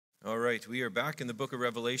All right, we are back in the book of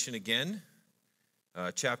Revelation again,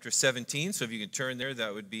 chapter 17. So if you can turn there,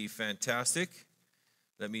 that would be fantastic.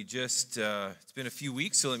 Let me just, it's been a few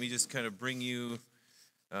weeks, so let me just kind of bring you,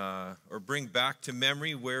 or bring back to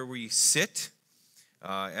memory where we sit.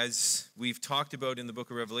 As we've talked about in the book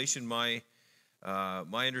of Revelation, my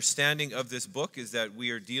understanding of this book is that we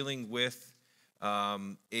are dealing with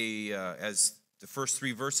as the first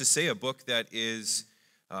three verses say, a book that is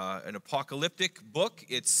an apocalyptic book.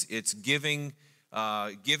 It's giving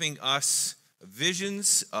us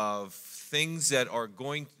visions of things that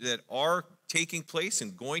are taking place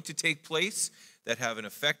and going to take place that have an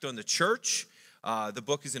effect on the church. The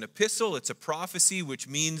book is an epistle. It's a prophecy, which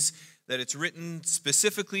means that it's written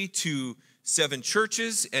specifically to 7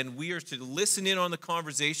 churches, and we are to listen in on the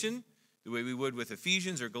conversation the way we would with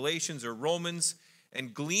Ephesians or Galatians or Romans,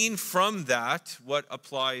 and glean from that what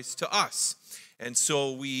applies to us. And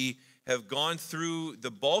so we have gone through the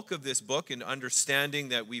bulk of this book in understanding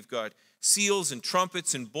that we've got seals and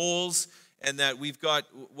trumpets and bowls, and that we've got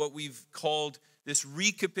what we've called this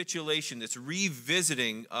recapitulation, this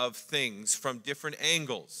revisiting of things from different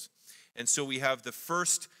angles. And so we have the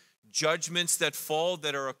first judgments that fall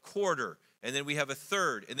that are a quarter, and then we have a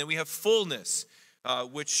third, and then we have fullness,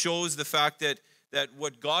 which shows the fact that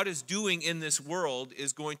what God is doing in this world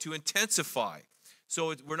is going to intensify.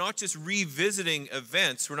 So we're not just revisiting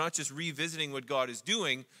events, we're not just revisiting what God is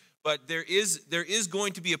doing, but there is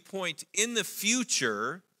going to be a point in the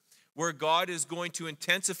future where God is going to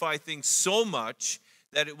intensify things so much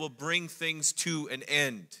that it will bring things to an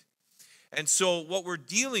end. And so what we're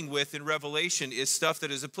dealing with in Revelation is stuff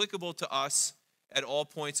that is applicable to us at all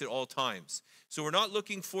points, at all times. So we're not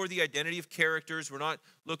looking for the identity of characters. We're not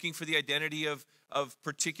looking for the identity of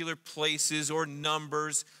particular places or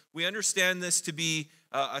numbers. We understand this to be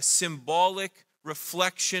a symbolic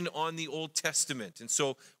reflection on the Old Testament. And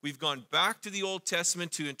so we've gone back to the Old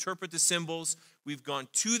Testament to interpret the symbols. We've gone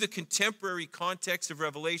to the contemporary context of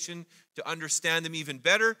Revelation to understand them even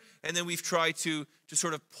better. And then we've tried to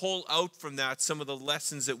sort of pull out from that some of the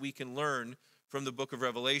lessons that we can learn from the book of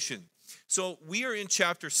Revelation. So we are in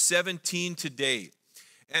chapter 17 today.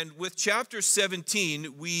 And with chapter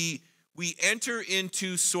 17, we enter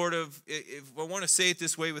into sort of, if I want to say it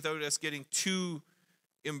this way without us getting too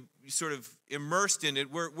sort of immersed in it,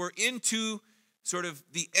 we're into sort of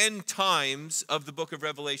the end times of the book of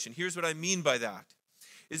Revelation. Here's what I mean by that,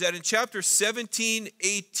 is that in chapter 17,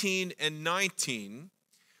 18, and 19,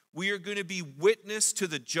 we are going to be witness to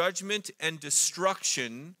the judgment and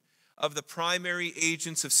destruction of the primary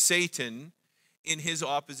agents of Satan in his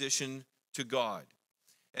opposition to God.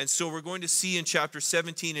 And so we're going to see in chapter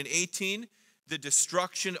 17 and 18 the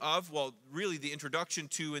destruction of, well, really the introduction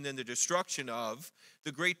to and then the destruction of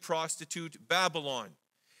the great prostitute Babylon.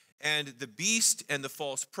 And the beast and the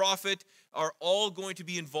false prophet are all going to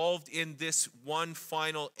be involved in this one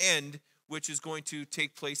final end, which is going to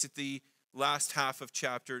take place at the last half of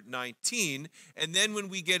chapter 19. And then when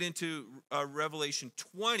we get into Revelation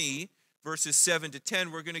 20, verses 7 to 10,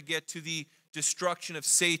 we're going to get to the destruction of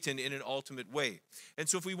Satan in an ultimate way. And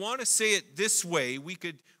so if we want to say it this way, we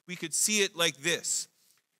could see it like this,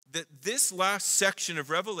 that this last section of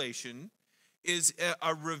Revelation is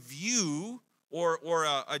a review or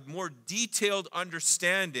a more detailed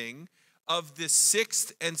understanding of the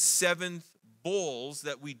 6th and 7th bowls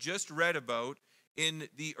that we just read about in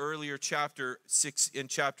the earlier chapter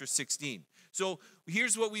 16. So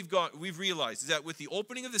here's what we've realized, is that with the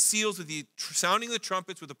opening of the seals, with the sounding of the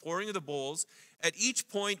trumpets, with the pouring of the bowls, at each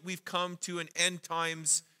point we've come to an end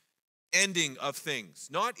times ending of things.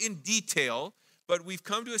 Not in detail, but we've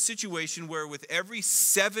come to a situation where with every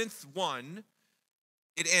 7th one,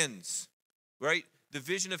 it ends, right? The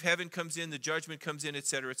vision of heaven comes in, the judgment comes in,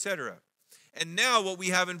 etc., etc. And now what we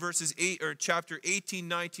have in chapter 18,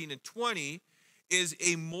 19, and 20 is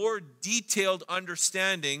a more detailed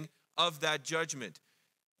understanding of that judgment.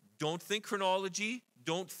 Don't think chronology.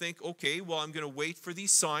 Don't think, okay, well, I'm going to wait for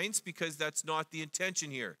these signs, because that's not the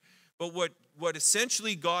intention here. But what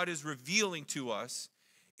essentially God is revealing to us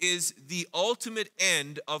is the ultimate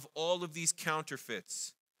end of all of these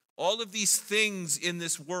counterfeits. All of these things in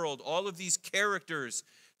this world, all of these characters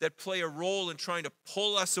that play a role in trying to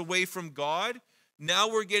pull us away from God, now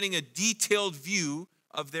we're getting a detailed view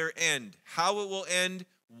of their end, how it will end,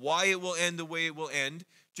 why it will end the way it will end,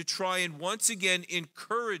 to try and once again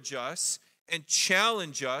encourage us and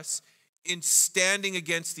challenge us in standing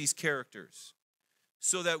against these characters,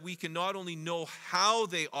 so that we can not only know how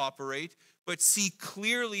they operate, but see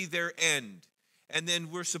clearly their end. And then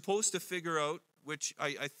we're supposed to figure out, which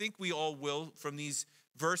I think we all will from these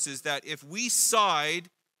verses, that if we side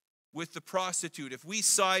with the prostitute, if we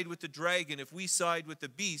side with the dragon, if we side with the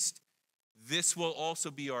beast, this will also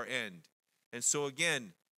be our end. And so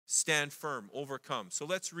again, stand firm, overcome. So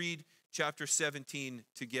let's read chapter 17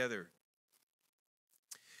 together.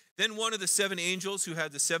 Then one of the 7 angels who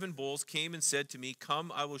had the 7 bowls came and said to me,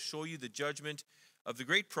 "Come, I will show you the judgment of the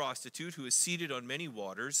great prostitute who is seated on many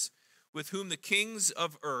waters, with whom the kings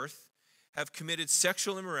of earth have committed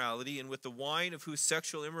sexual immorality, and with the wine of whose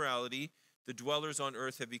sexual immorality the dwellers on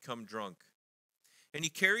earth have become drunk." And he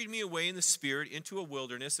carried me away in the spirit into a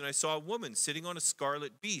wilderness, and I saw a woman sitting on a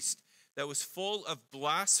scarlet beast that was full of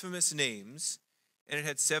blasphemous names, and it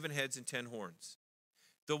had 7 heads and 10 horns.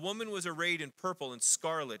 The woman was arrayed in purple and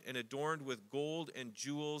scarlet and adorned with gold and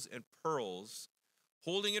jewels and pearls,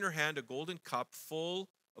 holding in her hand a golden cup full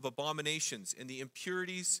of abominations and the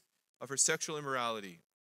impurities of her sexual immorality.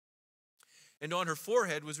 And on her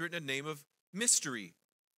forehead was written a name of mystery,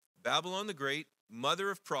 Babylon the Great, mother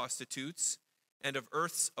of prostitutes and of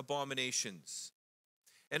earth's abominations.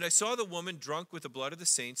 And I saw the woman drunk with the blood of the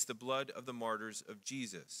saints, the blood of the martyrs of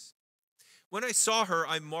Jesus. When I saw her,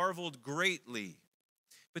 I marveled greatly.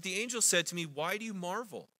 But the angel said to me, "Why do you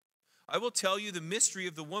marvel? I will tell you the mystery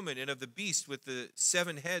of the woman and of the beast with the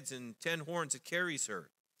 7 heads and 10 horns that carries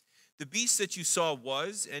her. The beast that you saw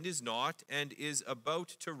was and is not and is about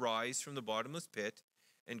to rise from the bottomless pit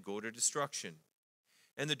and go to destruction.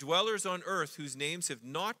 And the dwellers on earth whose names have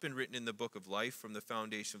not been written in the book of life from the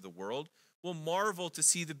foundation of the world will marvel to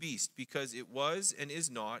see the beast, because it was and is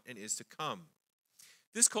not and is to come.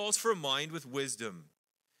 This calls for a mind with wisdom.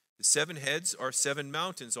 The 7 heads are 7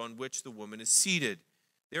 mountains on which the woman is seated.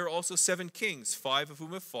 There are also 7 kings, 5 of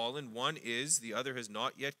whom have fallen. One is, the other has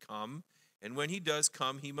not yet come. And when he does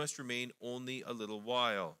come, he must remain only a little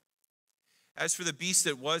while. As for the beast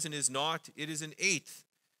that was and is not, it is an 8th,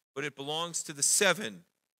 but it belongs to the 7,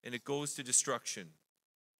 and it goes to destruction.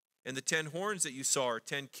 And the 10 horns that you saw are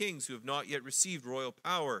 10 kings who have not yet received royal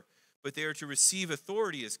power, but they are to receive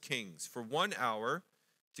authority as kings for 1 hour,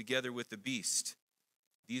 together with the beast.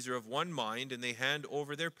 These are of one mind, and they hand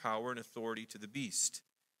over their power and authority to the beast.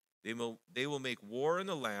 They will make war on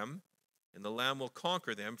the Lamb, and the Lamb will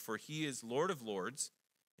conquer them, for he is Lord of lords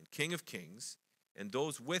and King of kings, and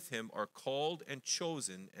those with him are called and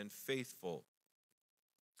chosen and faithful.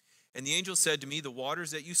 And the angel said to me, "The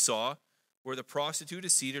waters that you saw, where the prostitute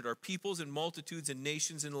is seated, are peoples and multitudes and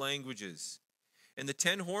nations and languages. And the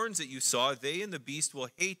 10 horns that you saw, they and the beast will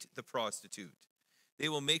hate the prostitute. They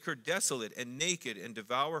will make her desolate and naked and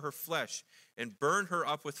devour her flesh and burn her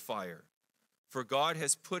up with fire. For God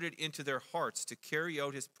has put it into their hearts to carry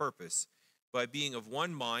out his purpose by being of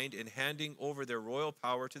one mind and handing over their royal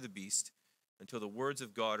power to the beast until the words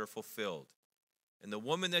of God are fulfilled. And the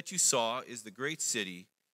woman that you saw is the great city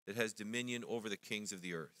that has dominion over the kings of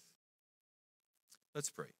the earth." Let's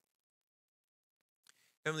pray.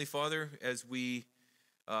 Heavenly Father, as we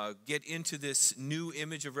get into this new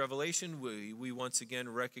image of Revelation, we once again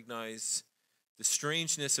recognize the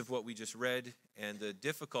strangeness of what we just read and the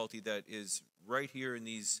difficulty that is right here in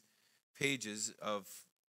these pages of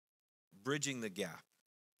bridging the gap.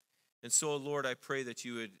 And so, Lord, I pray that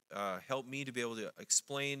you would help me to be able to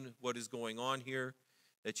explain what is going on here,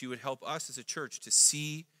 that you would help us as a church to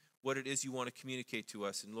see what it is you want to communicate to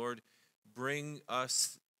us. And Lord, bring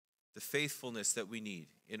us the faithfulness that we need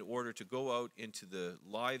in order to go out into the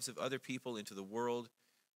lives of other people, into the world,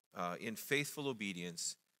 in faithful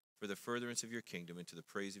obedience for the furtherance of your kingdom and to the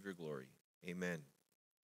praise of your glory. Amen.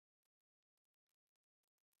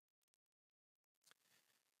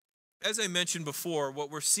 As I mentioned before, what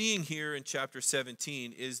we're seeing here in chapter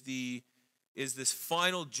 17 is this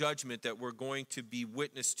final judgment that we're going to be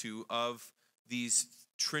witness to of these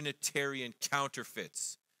Trinitarian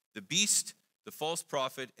counterfeits. The beast, the false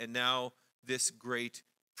prophet, and now this great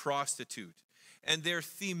prostitute. And they're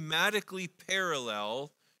thematically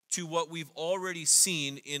parallel to what we've already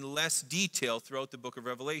seen in less detail throughout the book of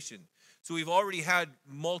Revelation. So we've already had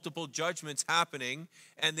multiple judgments happening,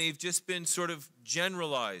 and they've just been sort of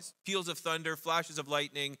generalized. Peals of thunder, flashes of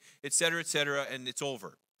lightning, etc., and it's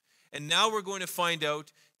over. And now we're going to find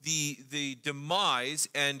out the demise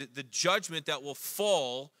and the judgment that will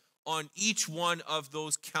fall on each one of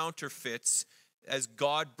those counterfeits as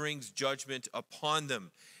God brings judgment upon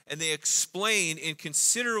them. And they explain in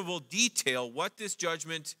considerable detail what this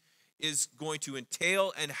judgment is going to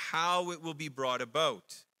entail and how it will be brought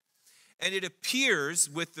about. And it appears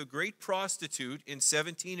with the great prostitute in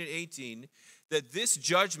 17 and 18 that this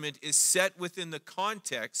judgment is set within the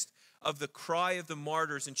context of the cry of the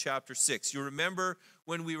martyrs in chapter 6. You remember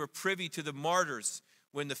when we were privy to the martyrs,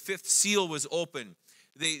 when the 5th seal was open,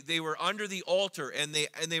 They were under the altar, and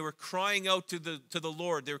they were crying out to the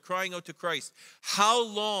Lord. They were crying out to Christ. How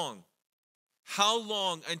long? How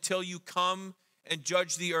long until you come and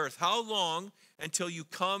judge the earth? How long until you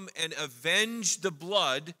come and avenge the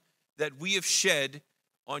blood that we have shed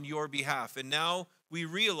on your behalf? And now we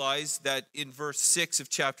realize that in verse 6 of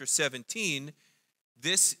chapter 17,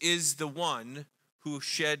 this is the one who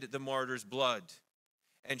shed the martyr's blood.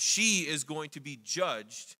 And she is going to be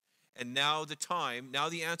judged. And now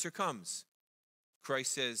the answer comes.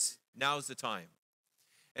 Christ says, now's the time.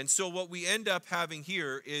 And so what we end up having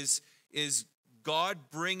here is God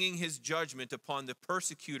bringing his judgment upon the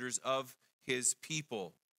persecutors of his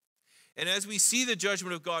people. And as we see the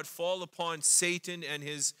judgment of God fall upon Satan and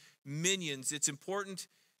his minions, it's important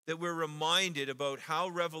that we're reminded about how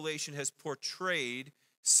Revelation has portrayed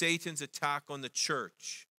Satan's attack on the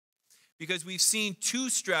church. Because we've seen two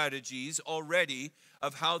strategies already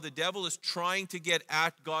of how the devil is trying to get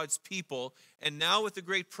at God's people. And now with the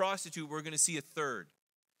great prostitute, we're going to see a third.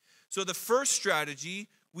 So the first strategy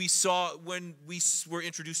we saw when we were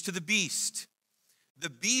introduced to the beast. The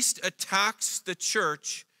beast attacks the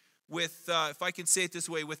church with, if I can say it this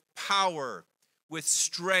way, with power, with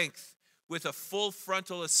strength, with a full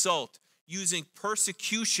frontal assault, using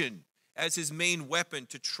persecution as his main weapon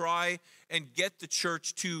to try and get the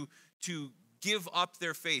church to give up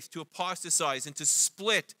their faith, to apostatize, and to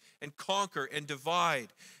split and conquer and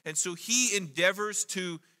divide. And so he endeavors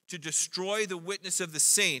to destroy the witness of the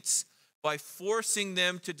saints by forcing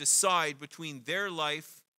them to decide between their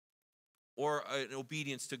life or an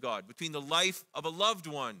obedience to God, between the life of a loved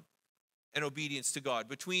one and obedience to God,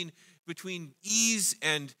 between ease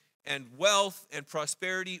and wealth and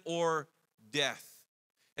prosperity or death.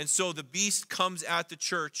 And so the beast comes at the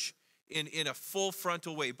church in a full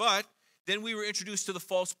frontal way. But then we were introduced to the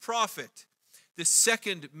false prophet, the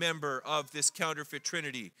second member of this counterfeit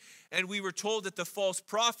trinity. And we were told that the false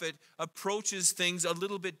prophet approaches things a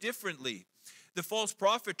little bit differently. The false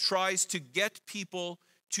prophet tries to get people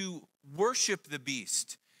to worship the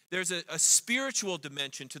beast. There's a spiritual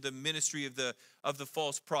dimension to the ministry of the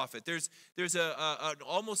false prophet. There's an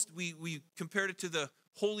almost, we compared it to the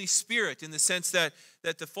Holy Spirit in the sense that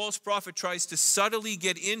the false prophet tries to subtly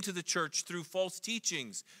get into the church through false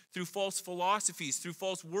teachings, through false philosophies, through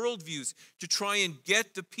false worldviews, to try and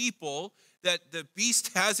get the people that the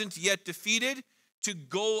beast hasn't yet defeated to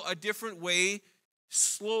go a different way,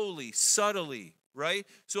 slowly, subtly, right?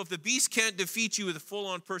 So if the beast can't defeat you with a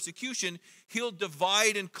full-on persecution, he'll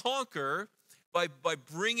divide and conquer by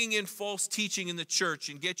bringing in false teaching in the church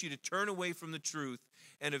and get you to turn away from the truth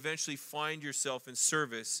and eventually find yourself in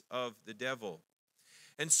service of the devil.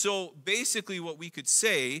 And so basically what we could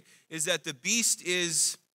say is that the beast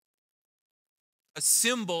is a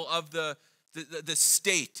symbol of the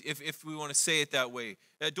state, if we want to say it that way.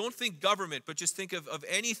 Don't think government, but just think of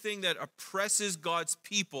anything that oppresses God's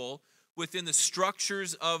people within the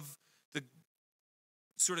structures of the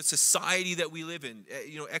sort of society that we live in,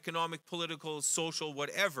 economic, political, social,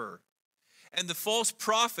 whatever. And the false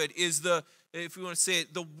prophet is if we want to say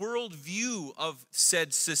it, the worldview of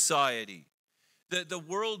said society. The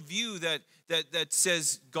worldview that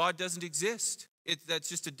says God doesn't exist. That's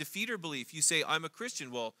just a defeater belief. You say, I'm a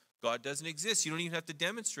Christian. Well, God doesn't exist. You don't even have to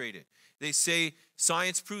demonstrate it. They say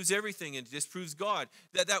science proves everything and disproves God.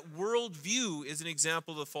 That worldview is an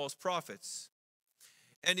example of the false prophets.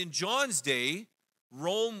 And in John's day,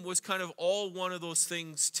 Rome was kind of all one of those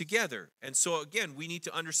things together. And so again, we need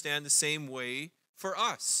to understand the same way for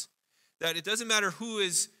us. That it doesn't matter who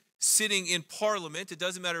is sitting in parliament. It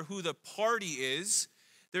doesn't matter who the party is.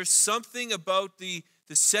 There's something about the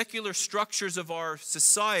secular structures of our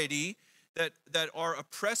society that are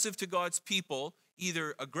oppressive to God's people,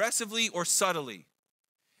 either aggressively or subtly.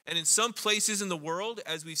 And in some places in the world,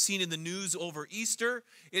 as we've seen in the news over Easter,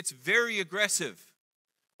 it's very aggressive.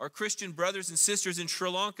 Our Christian brothers and sisters in Sri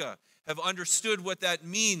Lanka have understood what that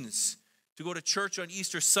means to go to church on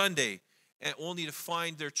Easter Sunday and only to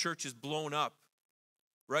find their churches blown up,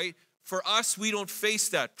 right? For us, we don't face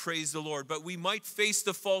that, praise the Lord, but we might face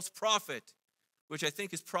the false prophet, which I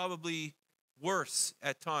think is probably worse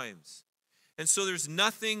at times. And so there's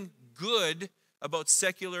nothing good about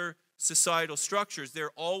secular societal structures. They're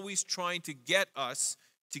always trying to get us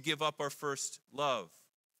to give up our first love.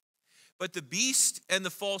 But the beast and the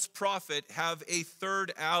false prophet have a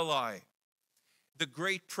third ally, the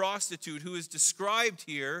great prostitute, who is described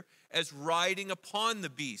here as riding upon the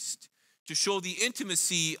beast to show the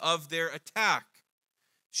intimacy of their attack.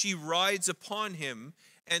 She rides upon him,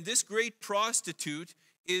 and this great prostitute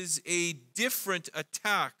is a different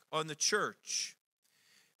attack on the church.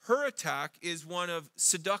 Her attack is one of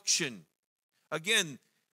seduction, Again,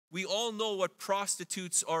 we all know what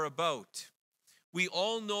prostitutes are about. We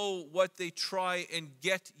all know what they try and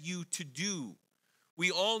get you to do.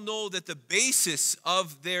 We all know that the basis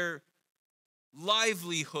of their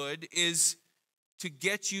livelihood is to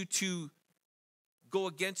get you to go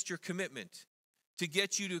against your commitment, to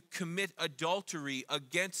get you to commit adultery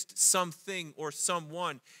against something or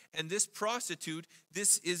someone. And this prostitute,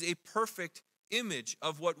 this is a perfect image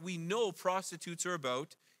of what we know prostitutes are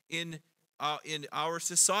about in our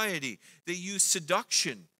society. They use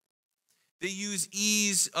seduction. They use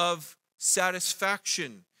ease of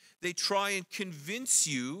satisfaction. They try and convince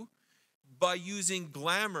you by using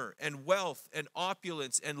glamour and wealth and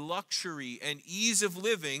opulence and luxury and ease of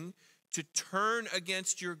living to turn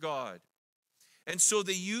against your God. And so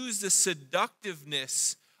they use the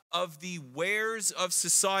seductiveness of the wares of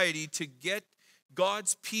society to get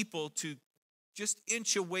God's people to just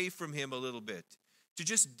inch away from him a little bit, to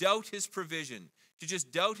just doubt his provision, to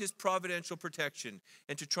just doubt his providential protection,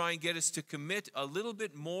 and to try and get us to commit a little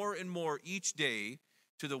bit more and more each day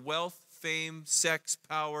to the wealth, fame, sex,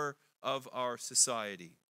 power of our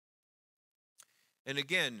society. And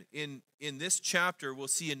again, in this chapter, we'll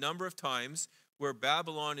see a number of times where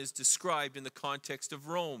Babylon is described in the context of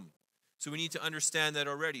Rome. So we need to understand that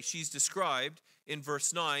already. She's described in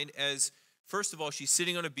verse 9 as, first of all, she's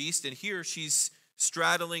sitting on a beast, and here she's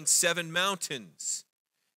straddling 7 mountains.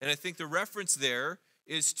 And I think the reference there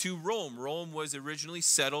is to Rome. Rome was originally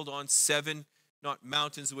settled on 7, not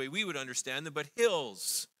mountains the way we would understand them, but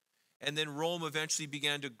hills. And then Rome eventually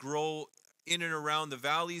began to grow in and around the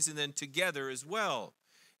valleys and then together as well.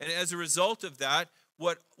 And as a result of that,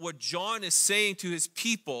 what John is saying to his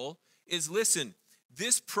people is, listen,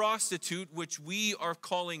 this prostitute, which we are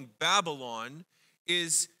calling Babylon,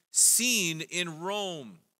 is seen in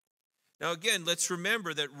Rome. Now again, let's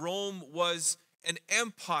remember that Rome was an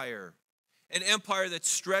empire that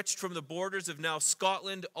stretched from the borders of now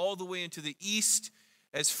Scotland all the way into the east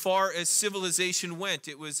as far as civilization went.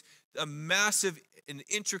 It was a massive and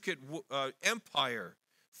intricate empire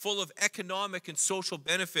full of economic and social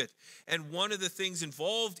benefit. And one of the things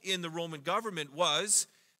involved in the Roman government was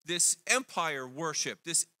this empire worship,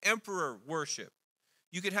 this emperor worship.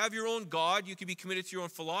 You could have your own god, you could be committed to your own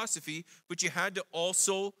philosophy, but you had to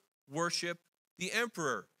also worship the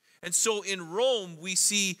emperor. And so in Rome, we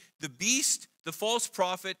see the beast, the false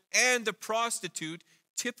prophet, and the prostitute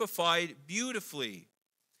typified beautifully.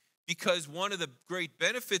 Because one of the great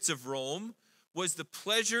benefits of Rome was the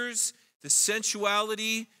pleasures, the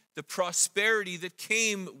sensuality, the prosperity that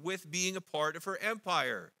came with being a part of her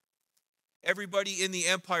empire. Everybody in the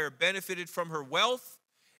empire benefited from her wealth,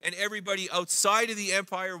 and everybody outside of the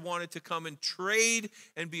empire wanted to come and trade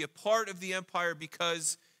and be a part of the empire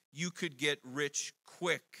because you could get rich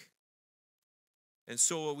quick. And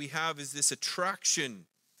so what we have is this attraction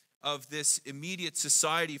of this immediate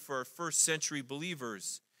society for our first century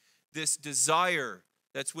believers, this desire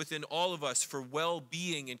that's within all of us for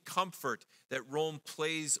well-being and comfort that Rome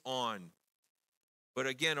plays on. But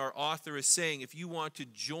again, our author is saying, if you want to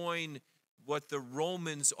join what the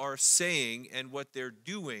Romans are saying and what they're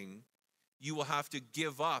doing, you will have to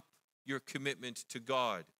give up your commitment to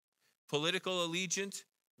God. Political allegiance,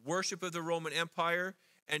 worship of the Roman Empire,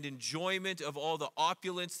 and enjoyment of all the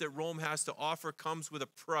opulence that Rome has to offer comes with a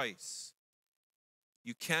price.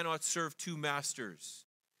 You cannot serve 2 masters.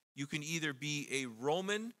 You can either be a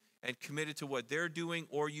Roman and committed to what they're doing,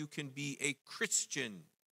 or you can be a Christian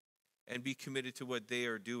and be committed to what they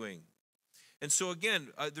are doing. And so again,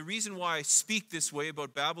 the reason why I speak this way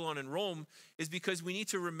about Babylon and Rome is because we need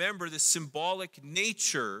to remember the symbolic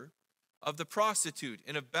nature of the prostitute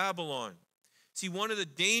and of Babylon. See, one of the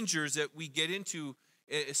dangers that we get into,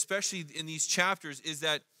 especially in these chapters, is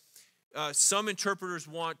that some interpreters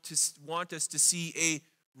want us to see a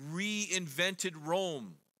reinvented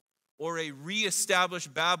Rome or a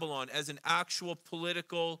reestablished Babylon as an actual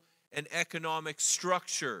political and economic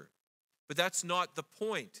structure. But that's not the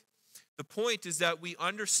point. The point is that we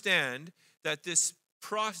understand that this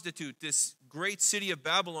prostitute, this great city of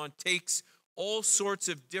Babylon, takes all sorts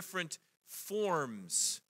of different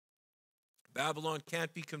forms. Babylon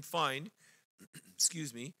can't be confined,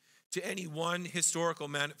 to any one historical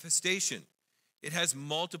manifestation. It has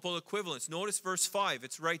multiple equivalents. Notice verse 5.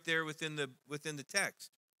 It's right there within the text.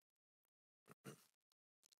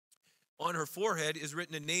 On her forehead is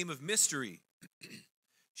written a name of mystery.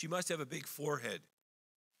 She must have a big forehead.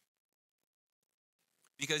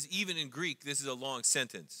 Because even in Greek, this is a long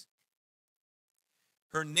sentence.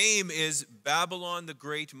 Her name is Babylon the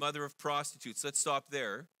Great, mother of prostitutes. Let's stop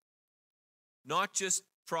there. Not just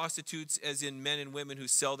prostitutes as in men and women who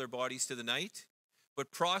sell their bodies to the night, but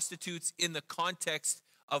but prostitutes in the context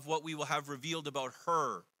of what we will have revealed about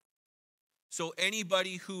her. So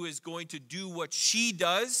anybody who is going to do what she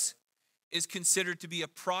does is considered to be a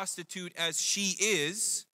prostitute as she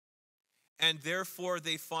is, and therefore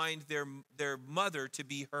they find their mother to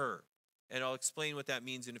be her. And I'll explain what that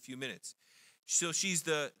means in a few minutes. So she's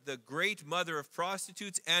the great mother of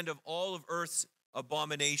prostitutes and of all of earth's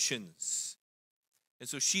abominations. And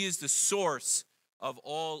so she is the source of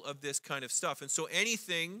all of this kind of stuff. And so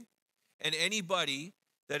anything and anybody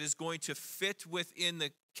that is going to fit within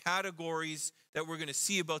the categories that we're going to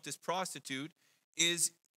see about this prostitute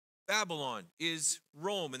is Babylon, is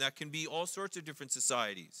Rome, and that can be all sorts of different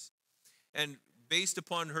societies. And based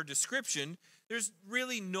upon her description, there's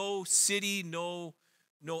really no city, no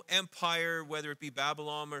empire, whether it be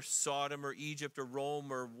Babylon or Sodom or Egypt or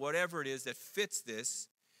Rome or whatever it is that fits this.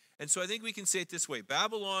 And so I think we can say it this way.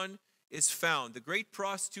 Babylon is found, the great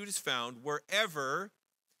prostitute is found wherever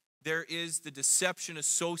there is the deception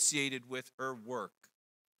associated with her work.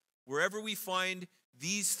 Wherever we find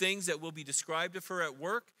these things that will be described of her at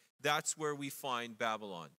work, that's where we find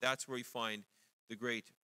Babylon. That's where we find the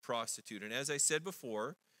great prostitute. And as I said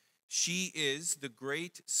before, she is the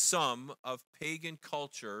great sum of pagan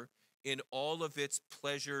culture in all of its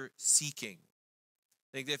pleasure seeking.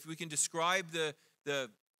 I think that if we can describe the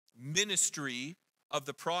ministry of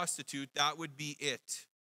the prostitute, that would be it.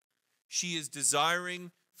 She is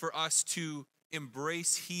desiring for us to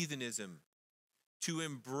embrace heathenism, to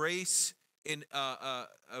embrace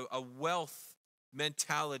a wealth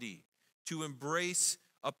mentality, to embrace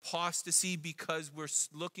apostasy because we're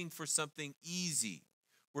looking for something easy.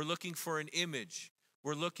 We're looking for an image.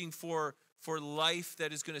 We're looking for life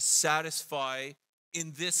that is going to satisfy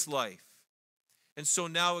in this life. And so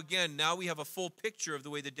now we have a full picture of the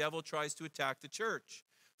way the devil tries to attack the church.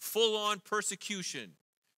 Full-on persecution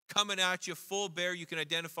coming at you, full bear. You can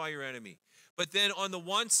identify your enemy. But then on the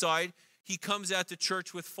one side, he comes at the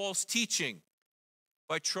church with false teaching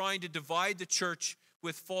by trying to divide the church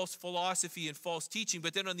with false philosophy and false teaching.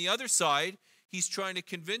 But then on the other side, he's trying to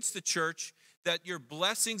convince the church that your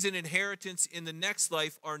blessings and inheritance in the next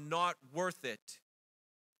life are not worth it.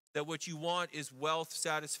 That what you want is wealth,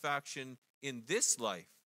 satisfaction in this life.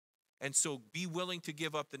 And so be willing to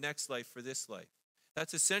give up the next life for this life.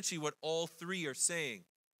 That's essentially what all three are saying,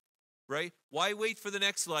 right? Why wait for the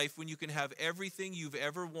next life when you can have everything you've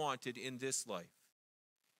ever wanted in this life?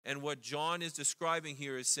 And what John is describing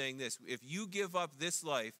here is saying this: if you give up this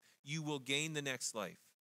life, you will gain the next life.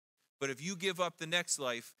 But if you give up the next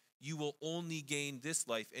life, you will only gain this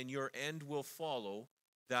life, and your end will follow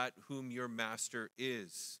that whom your master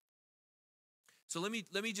is. So let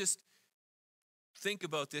me just think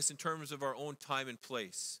about this in terms of our own time and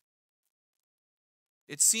place.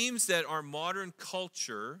 It seems that our modern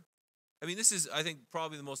culture, this is, I think,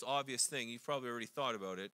 probably the most obvious thing. You've probably already thought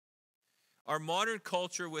about it. Our modern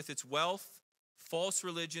culture, with its wealth, false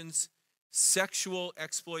religions, sexual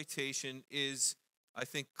exploitation, is, I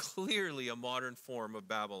think, clearly a modern form of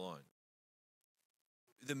Babylon.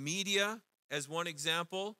 The media, as one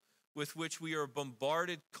example, with which we are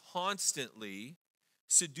bombarded constantly,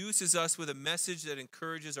 seduces us with a message that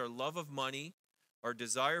encourages our love of money, our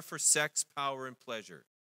desire for sex, power, and pleasure.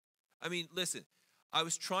 Listen, I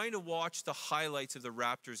was trying to watch the highlights of the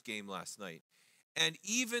Raptors game last night, and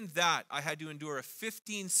even that, I had to endure a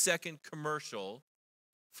 15-second commercial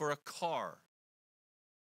for a car.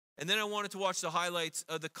 And then I wanted to watch the highlights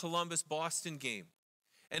of the Columbus-Boston game.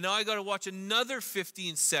 And now I got to watch another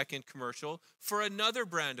 15-second commercial for another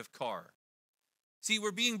brand of car. See,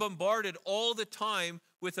 we're being bombarded all the time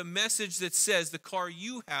with a message that says the car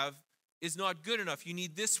you have is not good enough. You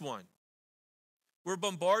need this one. We're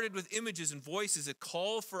bombarded with images and voices that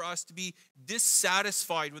call for us to be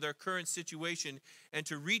dissatisfied with our current situation and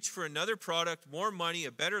to reach for another product, more money,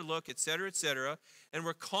 a better look, etc., etc. And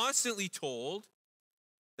we're constantly told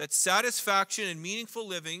that satisfaction and meaningful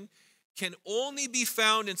living can only be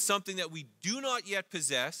found in something that we do not yet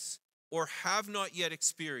possess or have not yet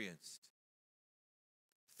experienced.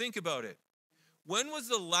 Think about it. When was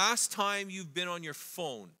the last time you've been on your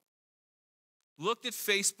phone, looked at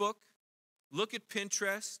Facebook, looked at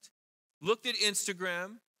Pinterest, looked at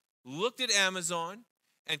Instagram, looked at Amazon,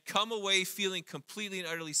 and come away feeling completely and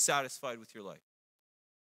utterly satisfied with your life?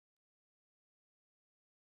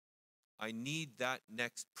 I need that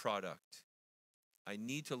next product. I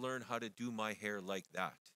need to learn how to do my hair like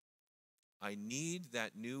that. I need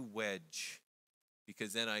that new wedge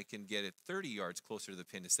because then I can get it 30 yards closer to the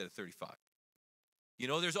pin instead of 35.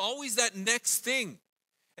 There's always that next thing.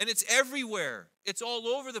 And it's everywhere. It's all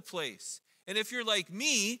over the place. And if you're like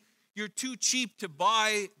me, you're too cheap to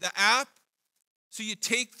buy the app. So you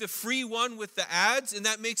take the free one with the ads, and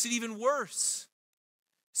that makes it even worse.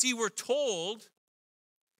 See, we're told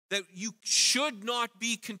that you should not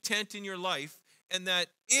be content in your life, and that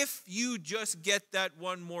if you just get that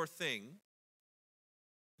one more thing,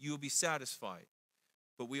 you'll be satisfied.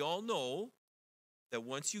 But we all know that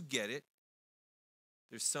once you get it,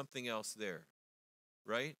 there's something else there,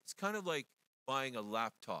 right? It's kind of like buying a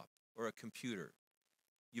laptop or a computer.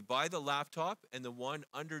 You buy the laptop, and the one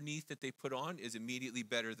underneath that they put on is immediately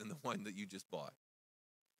better than the one that you just bought.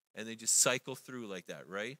 And they just cycle through like that,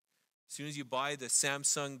 right? As soon as you buy the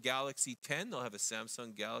Samsung Galaxy 10, they'll have a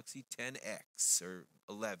Samsung Galaxy 10X or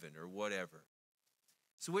 11 or whatever.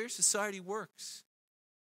 So where society works,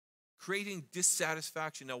 creating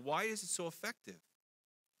dissatisfaction. Now, why is it so effective?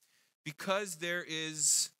 Because there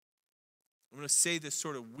is, I'm going to say this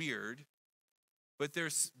sort of weird, but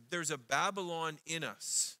there's a Babylon in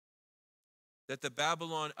us that the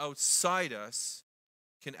Babylon outside us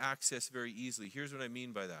can access very easily. Here's what I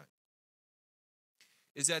mean by that.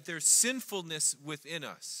 Is that there's sinfulness within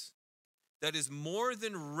us that is more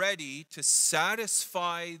than ready to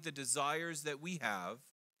satisfy the desires that we have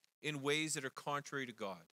in ways that are contrary to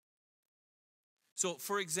God. So,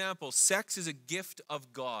 for example, sex is a gift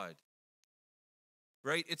of God,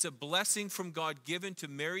 right? It's a blessing from God given to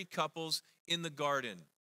married couples in the garden,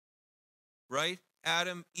 right?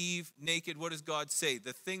 Adam, Eve, naked, what does God say?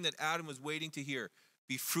 The thing that Adam was waiting to hear,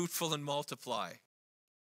 be fruitful and multiply.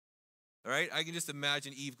 All right? I can just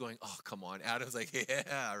imagine Eve going, oh, come on. Adam's like,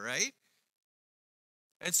 yeah, right?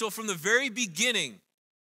 And so from the very beginning,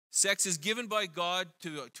 sex is given by God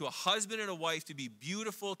to a husband and a wife to be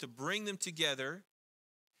beautiful, to bring them together.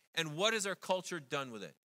 And what has our culture done with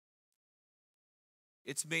it?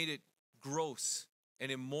 It's made it gross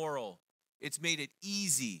and immoral. It's made it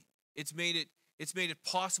easy. It's made it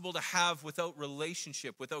possible to have without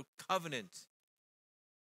relationship, without covenant.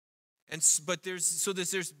 But there's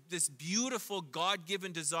this beautiful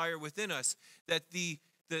God-given desire within us that the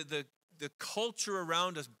culture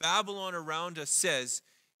around us, Babylon around us says,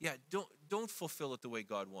 yeah, don't fulfill it the way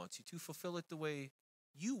God wants you to. Fulfill it the way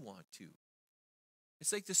you want to.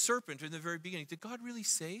 It's like the serpent in the very beginning. Did God really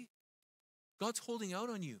say? God's holding out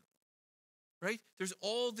on you, right? There's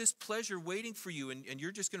all this pleasure waiting for you, and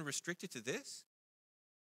you're just going to restrict it to this?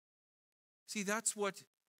 See, that's what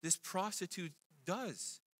this prostitute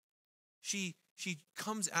does. She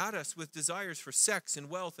comes at us with desires for sex and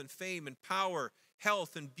wealth and fame and power,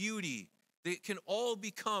 health and beauty. They can all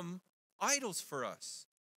become idols for us,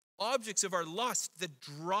 objects of our lust that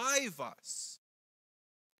drive us.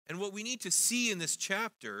 And what we need to see in this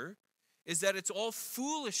chapter is that it's all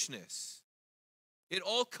foolishness. It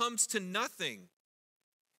all comes to nothing.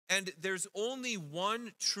 And there's only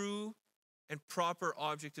one true and proper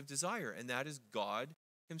object of desire, and that is God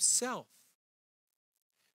himself.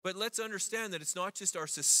 But let's understand that it's not just our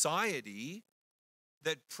society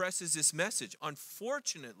that presses this message.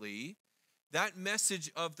 Unfortunately, that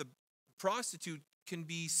message of the prostitute can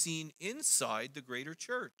be seen inside the greater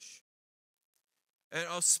church. And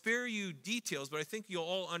I'll spare you details, but I think you'll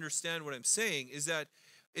all understand what I'm saying, is that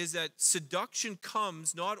seduction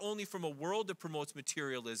comes not only from a world that promotes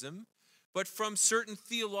materialism, but from certain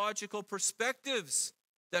theological perspectives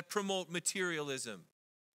that promote materialism.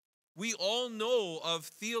 We all know of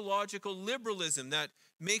theological liberalism that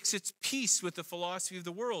makes its peace with the philosophy of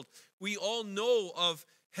the world. We all know of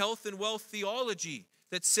health and wealth theology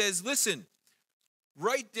that says, listen,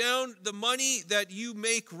 write down the money that you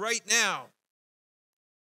make right now.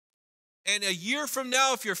 And a year from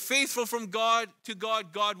now, if you're faithful from God to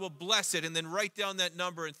God, God will bless it. And then write down that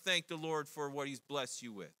number and thank the Lord for what he's blessed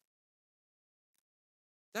you with.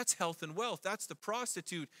 That's health and wealth. That's the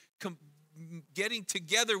prostitute getting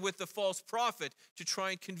together with the false prophet to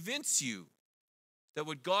try and convince you that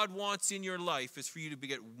what God wants in your life is for you to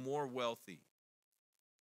get more wealthy.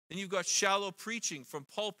 Then you've got shallow preaching from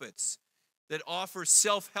pulpits that offers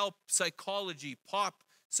self-help psychology, pop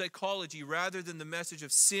psychology, rather than the message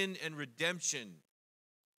of sin and redemption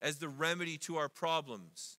as the remedy to our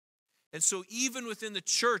problems. And so even within the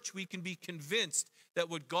church, we can be convinced that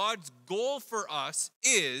what God's goal for us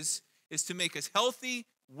is to make us healthy,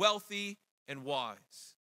 wealthy, and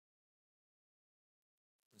wise.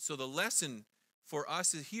 And so the lesson for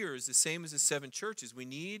us here is the same as the 7 churches. We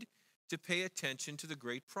need to pay attention to the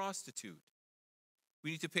great prostitute.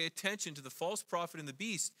 We need to pay attention to the false prophet and the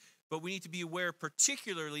beast, but we need to be aware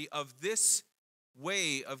particularly of this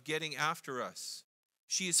way of getting after us.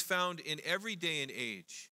 She is found in every day and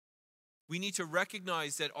age. We need to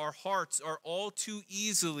recognize that our hearts are all too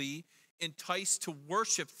easily enticed to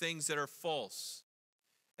worship things that are false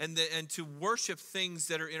and to worship things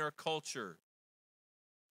that are in our culture.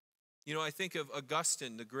 You know, I think of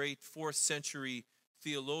Augustine, the great 4th century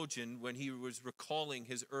theologian, when he was recalling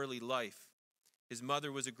his early life. His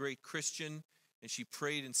mother was a great Christian, and she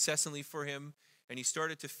prayed incessantly for him, and he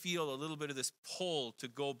started to feel a little bit of this pull to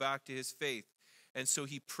go back to his faith. And so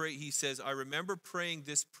he says, I remember praying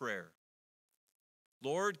this prayer: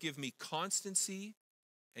 Lord, give me constancy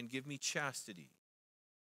and give me chastity,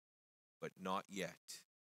 but not yet.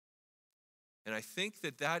 And I think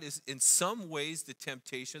that is in some ways the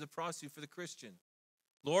temptation of the prostitute for the Christian.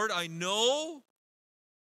 Lord, I know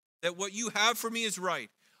that what you have for me is right.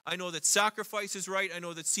 I know that sacrifice is right. I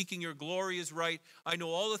know that seeking your glory is right. I know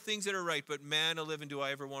all the things that are right, but man alive, do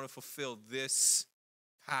I ever want to fulfill this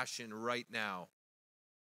passion right now?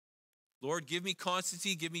 Lord, give me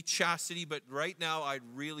constancy, give me chastity, but right now I'd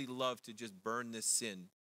really love to just burn this sin.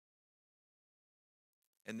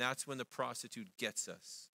 And that's when the prostitute gets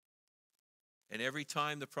us. And every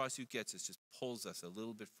time the prostitute gets us, just pulls us a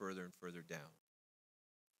little bit further and further down.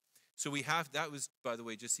 So that was, by the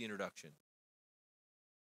way, just the introduction.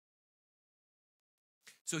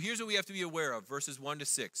 So here's what we have to be aware of, verses 1 to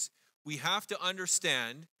 6. We have to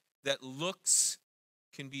understand that looks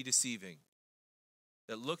can be deceiving.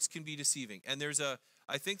 That looks can be deceiving. And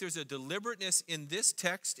I think there's a deliberateness in this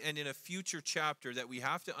text and in a future chapter that we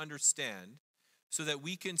have to understand so that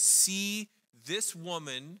we can see this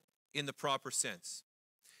woman in the proper sense.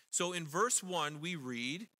 So in verse 1, we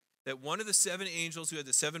read that one of the 7 angels who had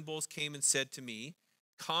the 7 bowls came and said to me,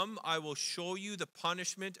 Come, I will show you the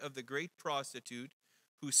punishment of the great prostitute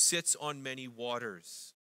who sits on many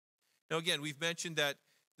waters. Now again, we've mentioned that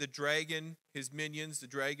the dragon, his minions, the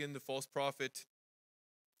dragon, the false prophet,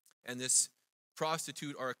 and this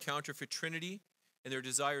prostitute are a counterfeit trinity, and their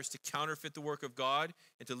desire is to counterfeit the work of God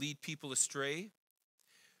and to lead people astray.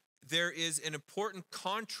 There is an important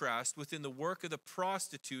contrast within the work of the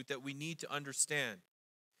prostitute that we need to understand.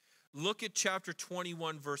 Look at chapter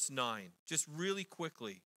 21, verse 9, just really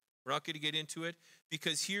quickly. We're not going to get into it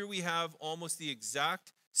because here we have almost the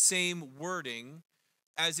exact same wording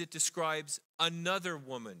as it describes another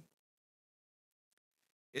woman.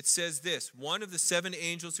 It says this: One of the 7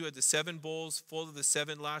 angels who had the 7 bowls full of the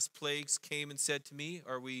 7 last plagues came and said to me,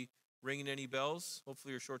 are we ringing any bells?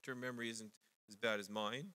 Hopefully your short-term memory isn't as bad as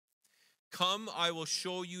mine. Come, I will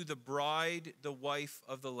show you the bride, the wife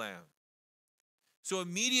of the Lamb. So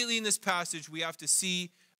immediately in this passage, we have to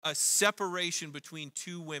see a separation between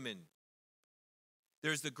 2 women.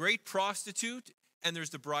 There's the great prostitute and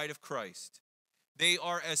there's the bride of Christ. They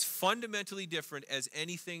are as fundamentally different as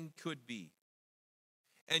anything could be.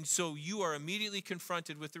 And so you are immediately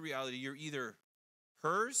confronted with the reality you're either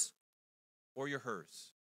hers or you're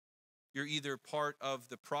hers. You're either part of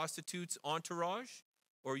the prostitute's entourage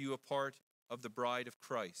or you are part of the bride of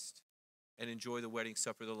Christ and enjoy the wedding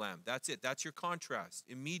supper of the Lamb. That's it. That's your contrast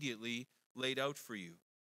immediately laid out for you.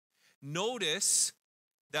 Notice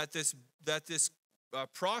that this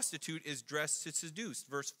prostitute is dressed to seduce.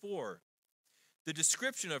 Verse 4. The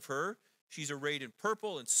description of her: she's arrayed in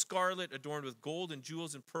purple and scarlet, adorned with gold and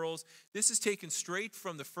jewels and pearls. This is taken straight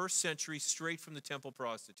from the 1st century, straight from the temple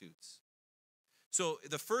prostitutes. So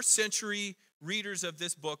the 1st century readers of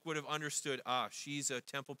this book would have understood, she's a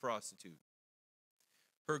temple prostitute.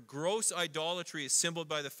 Her gross idolatry is symbolized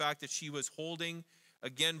by the fact that she was holding,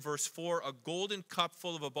 again, verse 4, a golden cup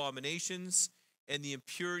full of abominations and the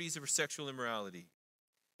impurities of her sexual immorality.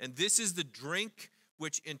 And this is the drink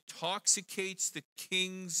which intoxicates the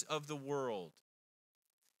kings of the world.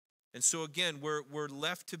 And so again, we're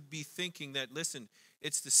left to be thinking that, listen,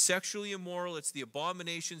 it's the sexually immoral, it's the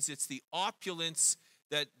abominations, it's the opulence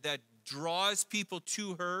that draws people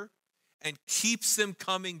to her and keeps them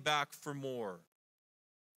coming back for more.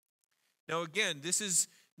 Now again, this is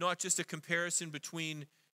not just a comparison between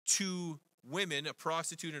 2 women, a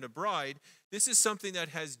prostitute and a bride. This is something that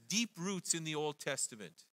has deep roots in the Old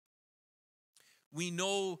Testament. We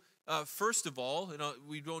know, first of all, and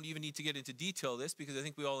we don't even need to get into detail this because I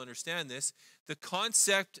think we all understand this, the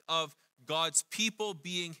concept of God's people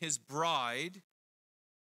being his bride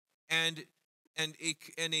and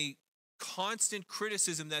a constant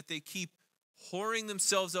criticism that they keep whoring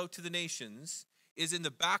themselves out to the nations is in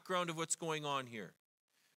the background of what's going on here.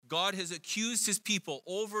 God has accused his people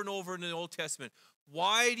over and over in the Old Testament.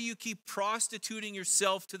 Why do you keep prostituting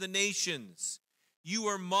yourself to the nations? You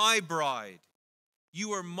are my bride.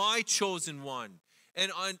 You are my chosen one.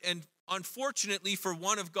 And unfortunately for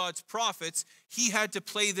one of God's prophets, he had to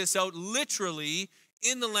play this out literally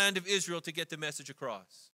in the land of Israel to get the message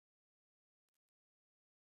across.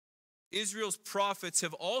 Israel's prophets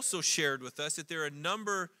have also shared with us that there are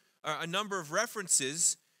a number of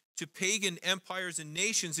references to pagan empires and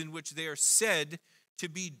nations in which they are said to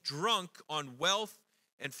be drunk on wealth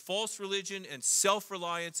and false religion and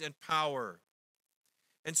self-reliance and power.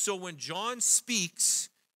 And so when John speaks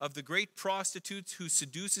of the great prostitute who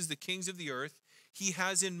seduces the kings of the earth, he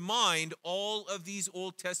has in mind all of these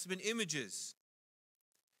Old Testament images.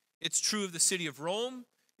 It's true of the city of Rome.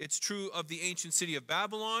 It's true of the ancient city of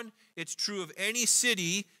Babylon. It's true of any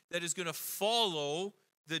city that is going to follow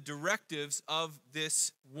the directives of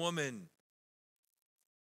this woman.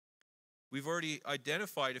 We've already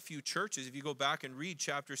identified a few churches. If you go back and read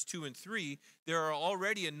chapters 2 and 3, there are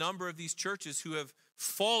already a number of these churches who have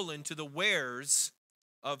fallen to the wares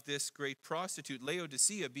of this great prostitute,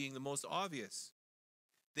 Laodicea being the most obvious.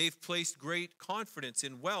 They've placed great confidence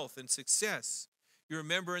in wealth and success. You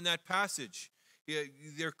remember in that passage,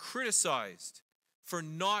 they're criticized for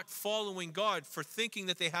not following God, for thinking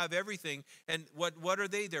that they have everything. And what are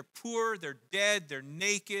they? They're poor, they're dead, they're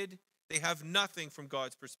naked. They have nothing from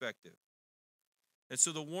God's perspective. And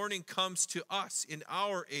so the warning comes to us in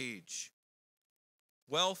our age.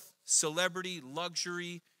 Wealth, celebrity,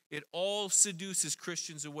 luxury, it all seduces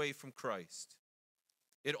Christians away from Christ.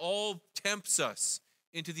 It all tempts us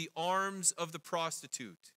into the arms of the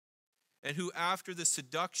prostitute, and who after the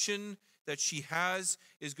seduction that she has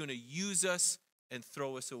is going to use us and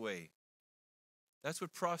throw us away. That's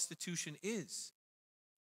what prostitution is.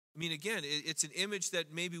 I mean, again, it's an image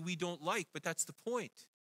that maybe we don't like, but that's the point,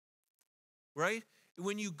 right?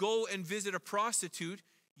 When you go and visit a prostitute,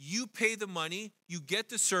 you pay the money, you get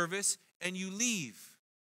the service, and you leave.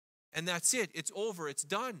 And that's it. It's over. It's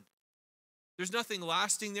done. There's nothing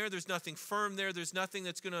lasting there. There's nothing firm there. There's nothing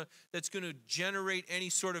that's gonna generate any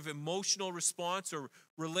sort of emotional response or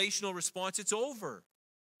relational response. It's over.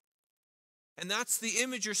 And that's the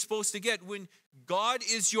image you're supposed to get. When God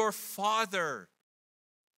is your Father,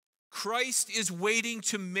 Christ is waiting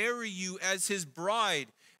to marry you as his bride,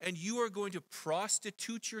 and you are going to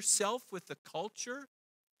prostitute yourself with the culture?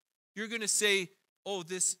 You're going to say, oh,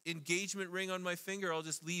 this engagement ring on my finger, I'll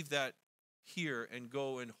just leave that here and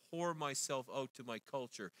go and whore myself out to my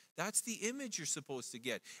culture. That's the image you're supposed to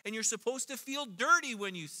get. And you're supposed to feel dirty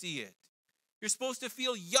when you see it. You're supposed to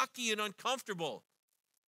feel yucky and uncomfortable.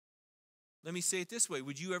 Let me say it this way.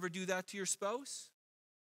 Would you ever do that to your spouse?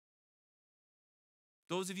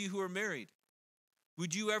 Those of you who are married,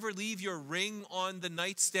 would you ever leave your ring on the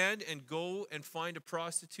nightstand and go and find a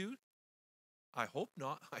prostitute? I hope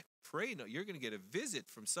not. I pray not. You're going to get a visit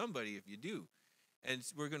from somebody if you do. And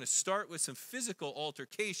we're going to start with some physical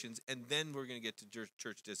altercations, and then we're going to get to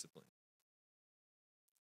church discipline.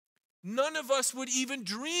 None of us would even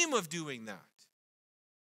dream of doing that.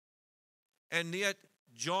 And yet,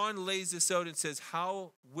 John lays this out and says,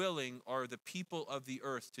 how willing are the people of the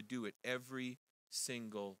earth to do it every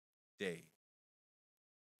single day?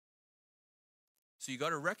 So you got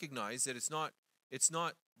to recognize that it's not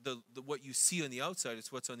the what you see on the outside,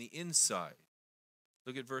 it's what's on the inside.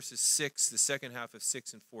 Look at verses 6, the second half of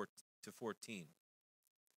 6 and 4 to 14.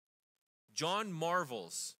 John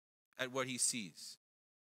marvels at what he sees.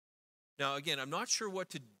 Now, again, I'm not sure what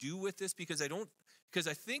to do with this because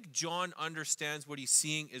I think John understands what he's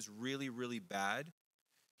seeing is really, really bad.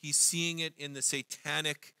 He's seeing it in the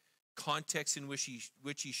satanic context in which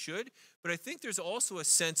he should. But I think there's also a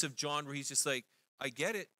sense of John where he's just like, I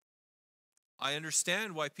get it. I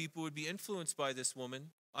understand why people would be influenced by this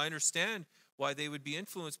woman. I understand why they would be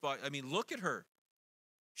influenced by, look at her.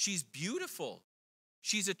 She's beautiful.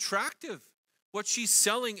 She's attractive. What she's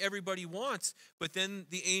selling, everybody wants. But then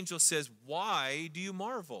the angel says, why do you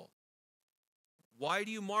marvel? Why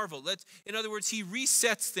do you marvel? In other words, he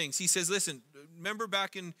resets things. He says, listen, remember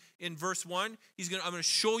back in verse 1, I'm going to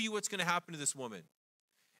show you what's going to happen to this woman.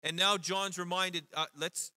 And now John's reminded,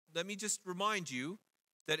 let me just remind you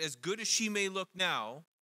that as good as she may look now,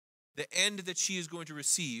 the end that she is going to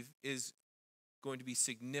receive is going to be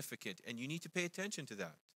significant, and you need to pay attention to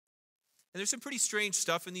that. And there's some pretty strange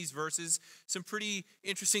stuff in these verses, some pretty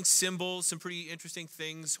interesting symbols, some pretty interesting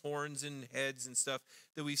things, horns and heads and stuff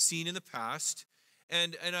that we've seen in the past.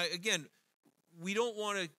 And again, we don't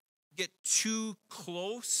want to get too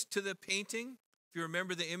close to the painting. If you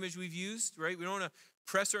remember the image we've used, right? We don't want to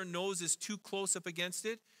press our noses too close up against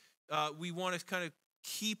it. We want to kind of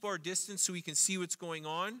keep our distance so we can see what's going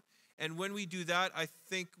on. And when we do that, I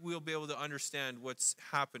think we'll be able to understand what's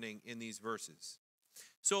happening in these verses.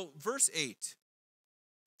 So verse 8,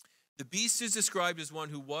 the beast is described as one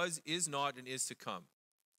who was, is not, and is to come.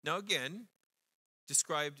 Now again,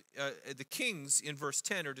 the kings in verse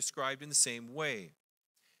 10 are described in the same way.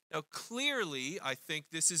 Now clearly, I think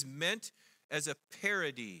this is meant as a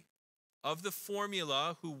parody of the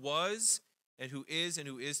formula who was and who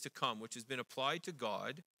is to come, which has been applied to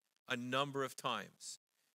God a number of times.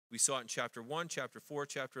 We saw it in chapter 1, chapter 4,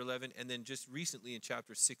 chapter 11, and then just recently in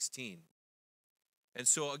chapter 16. And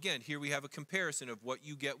so again, here we have a comparison of what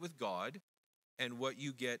you get with God and what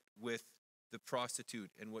you get with the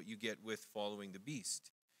prostitute and what you get with following the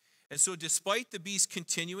beast. And so despite the beast's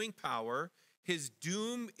continuing power, his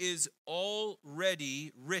doom is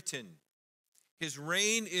already written. His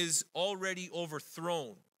reign is already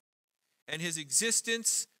overthrown. And his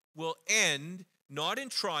existence will end not in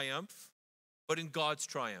triumph, but in God's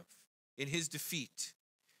triumph, in his defeat.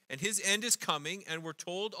 And his end is coming, and we're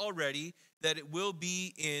told already that it will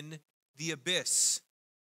be in the abyss.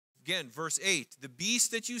 Again, verse 8, the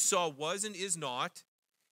beast that you saw was and is not,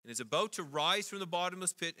 and is about to rise from the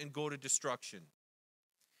bottomless pit and go to destruction.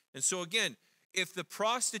 And so again, if the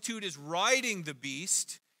prostitute is riding the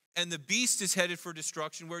beast, and the beast is headed for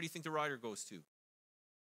destruction, where do you think the rider goes to?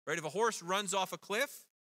 Right? If a horse runs off a cliff,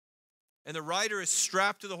 and the rider is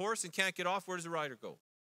strapped to the horse and can't get off, where does the rider go?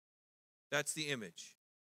 That's the image.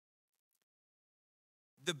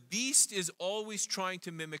 The beast is always trying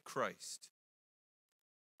to mimic Christ.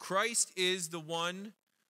 Christ is the one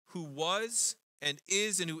who was and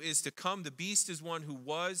who is to come. The beast is one who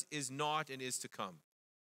was, is not, and is to come.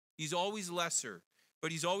 He's always lesser,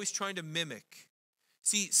 but he's always trying to mimic.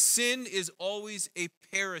 See, sin is always a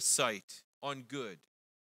parasite on good.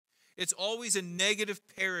 It's always a negative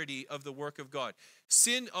parody of the work of God.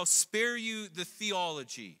 Sin, I'll spare you the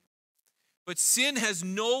theology, but sin has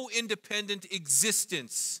no independent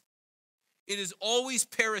existence. It is always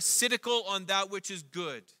parasitical on that which is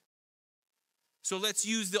good. So let's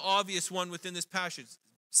use the obvious one within this passage.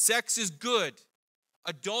 Sex is good.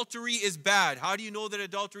 Adultery is bad. How do you know that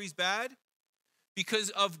adultery is bad? Because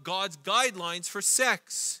of God's guidelines for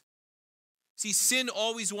sex. See, sin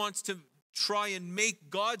always wants to try and make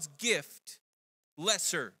God's gift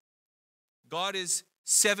lesser. God is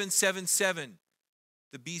 777.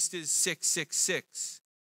 The beast is 666.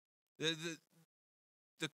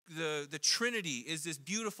 The Trinity is this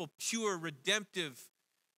beautiful, pure, redemptive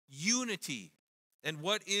unity. And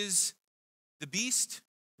what is the beast?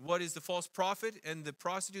 What is the false prophet and the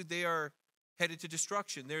prostitute? They are headed to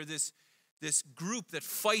destruction. They're this group that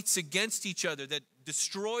fights against each other, that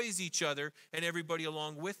destroys each other and everybody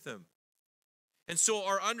along with them. And so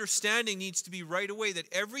our understanding needs to be right away that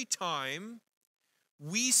every time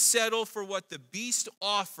we settle for what the beast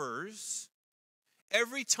offers,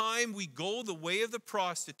 every time we go the way of the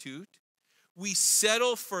prostitute, we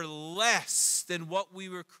settle for less than what we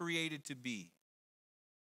were created to be.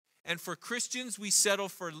 And for Christians, we settle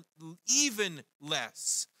for even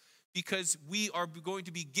less because we are going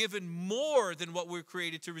to be given more than what we're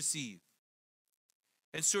created to receive.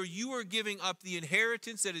 And so you are giving up the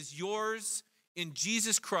inheritance that is yours in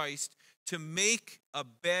Jesus Christ to make a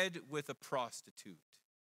bed with a prostitute.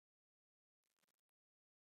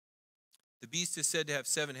 The beast is said to have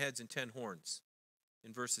 7 heads and 10 horns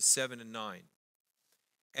in verses 7 and 9.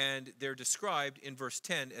 And they're described in verse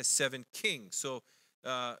 10 as 7 kings. So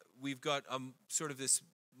we've got sort of this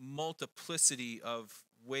multiplicity of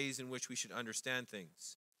ways in which we should understand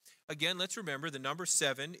things. Again, let's remember the number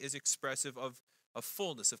 7 is expressive of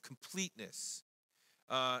fullness, of completeness.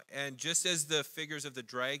 And just as the figures of the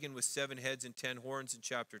dragon with 7 heads and 10 horns in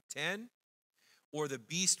chapter 10, or the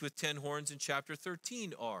beast with 10 horns in chapter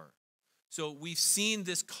 13 are. So we've seen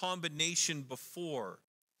this combination before.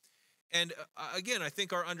 And again, I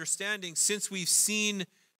think our understanding, since we've seen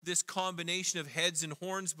this combination of heads and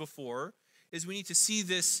horns before, is we need to see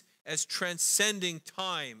this as transcending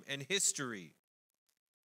time and history.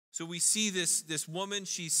 So we see this woman,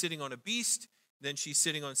 she's sitting on a beast, then she's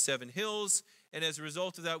sitting on 7 hills, and as a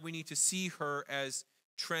result of that, we need to see her as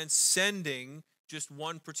transcending just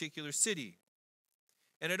one particular city.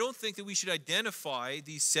 And I don't think that we should identify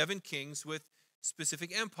these 7 kings with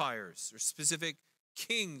specific empires or specific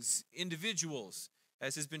kings, individuals,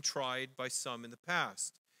 as has been tried by some in the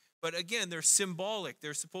past. But again, they're symbolic.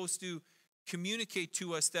 They're supposed to communicate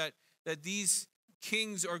to us that these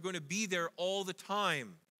kings are going to be there all the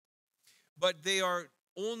time. But they are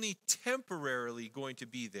only temporarily going to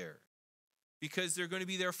be there because they're going to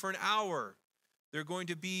be there for an hour. They're going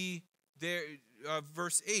to be there,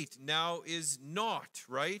 verse 8, now is not,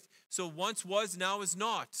 right? So once was, now is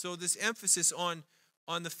not. So this emphasis on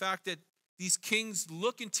the fact that these kings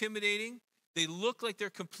look intimidating, they look like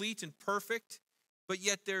they're complete and perfect, but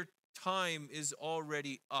yet their time is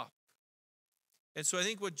already up. And so I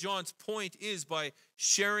think what John's point is, by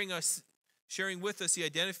sharing with us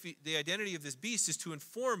the identity of this beast, is to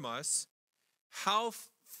inform us how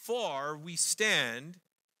far we stand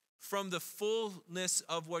from the fullness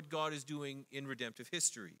of what God is doing in redemptive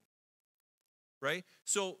history. right?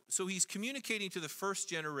 So he's communicating to the first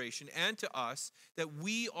generation and to us that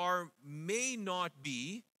we may not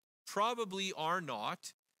be, probably are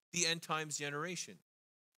not, the end times generation.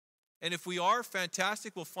 And if we are,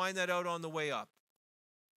 fantastic, we'll find that out on the way up.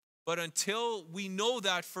 But until we know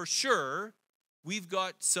that for sure, we've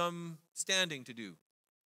got some standing to do.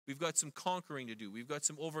 We've got some conquering to do. We've got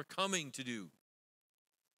some overcoming to do.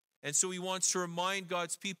 And so he wants to remind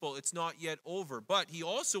God's people it's not yet over. But he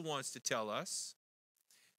also wants to tell us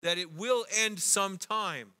that it will end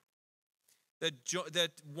sometime.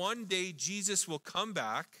 That one day Jesus will come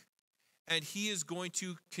back and he is going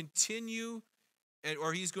to continue,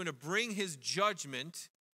 or he's going to bring his judgment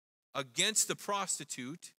against the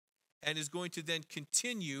prostitute and is going to then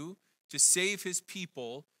continue to save his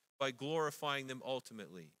people by glorifying them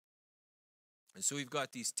ultimately. And so we've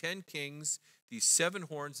got these 10 kings, these 7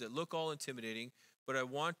 horns that look all intimidating, but I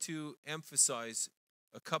want to emphasize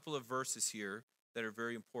a couple of verses here that are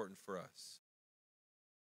very important for us.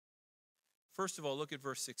 First of all, look at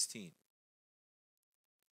verse 16.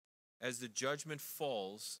 As the judgment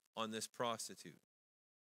falls on this prostitute.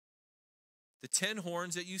 The 10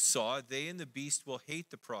 horns that you saw, they and the beast will hate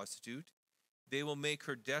the prostitute. They will make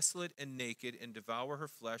her desolate and naked and devour her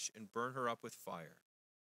flesh and burn her up with fire.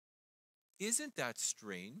 Isn't that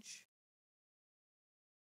strange?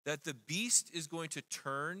 That the beast is going to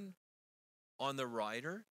turn on the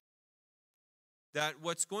rider? That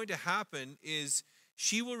what's going to happen is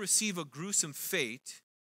she will receive a gruesome fate,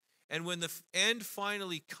 and when the end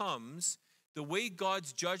finally comes, the way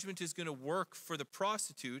God's judgment is going to work for the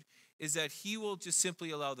prostitute is that he will just simply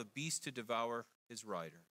allow the beast to devour his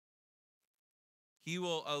rider. He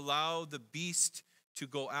will allow the beast to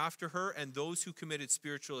go after her, and those who committed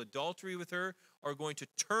spiritual adultery with her are going to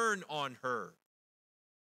turn on her.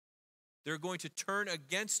 They're going to turn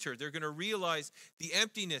against her. They're going to realize the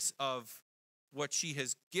emptiness of what she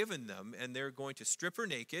has given them, and they're going to strip her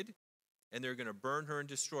naked, and they're going to burn her and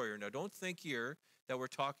destroy her. Now, don't think here that we're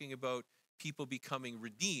talking about people becoming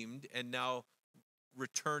redeemed and now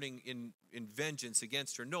returning in vengeance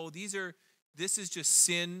against her. No, this is just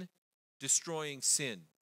sin destroying sin.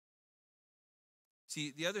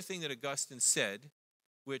 See, the other thing that Augustine said,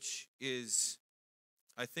 which is,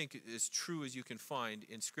 I think, as true as you can find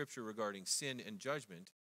in Scripture regarding sin and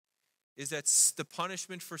judgment, is that the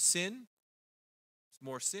punishment for sin is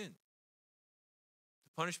more sin.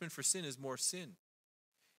 The punishment for sin is more sin.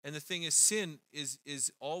 And the thing is, sin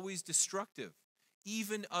is always destructive,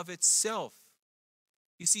 even of itself.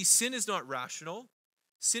 You see, sin is not rational.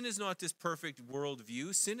 Sin is not this perfect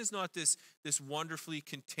worldview. Sin is not this wonderfully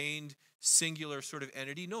contained, singular sort of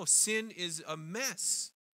entity. No, sin is a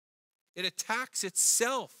mess. It attacks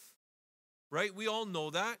itself, right? We all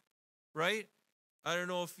know that, right? I don't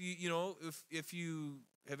know if if you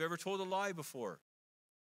have ever told a lie before,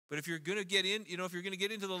 but if you're going to get in, if you're going to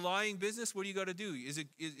get into the lying business, what do you got to do?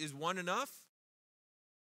 Is one enough?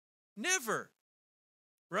 Never,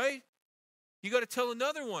 right? You got to tell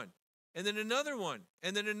another one. And then another one,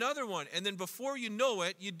 and then another one. And then before you know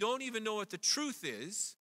it, you don't even know what the truth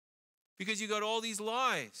is because you got all these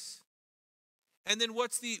lies. And then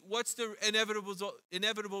what's the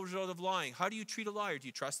inevitable result of lying? How do you treat a liar? Do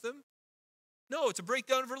you trust them? No, it's a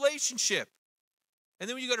breakdown of relationship. And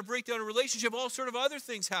then when you got a breakdown of relationship, all sort of other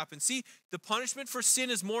things happen. See, the punishment for sin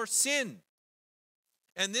is more sin.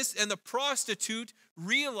 And the prostitute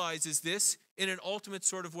realizes this in an ultimate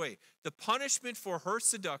sort of way. The punishment for her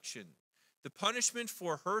seduction, the punishment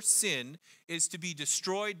for her sin is to be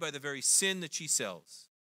destroyed by the very sin that she sells,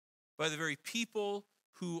 by the very people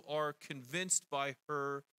who are convinced by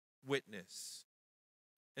her witness.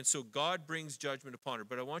 And so God brings judgment upon her.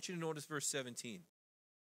 But I want you to notice verse 17.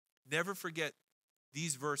 Never forget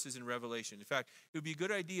these verses in Revelation. In fact, it would be a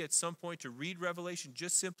good idea at some point to read Revelation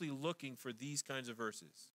just simply looking for these kinds of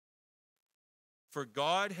verses. For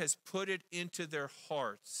God has put it into their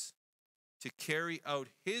hearts to carry out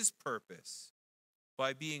his purpose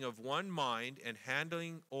by being of one mind and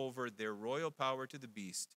handing over their royal power to the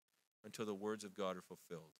beast until the words of God are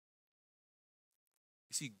fulfilled.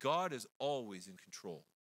 You see, God is always in control.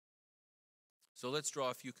 So let's draw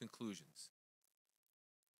a few conclusions.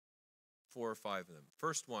 4 or 5 of them.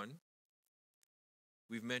 First one,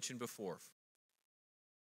 we've mentioned before.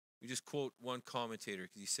 We just quote one commentator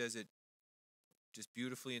because he says it just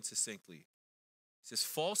beautifully and succinctly. He says,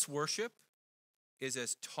 false worship is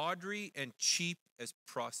as tawdry and cheap as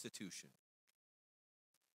prostitution.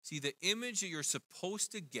 See, the image that you're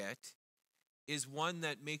supposed to get is one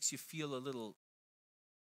that makes you feel a little,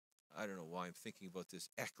 I don't know why I'm thinking about this,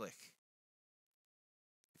 eklig.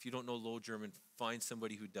 If you don't know Low German, find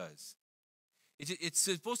somebody who does. It's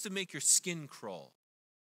supposed to make your skin crawl.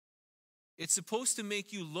 It's supposed to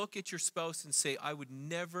make you look at your spouse and say, I would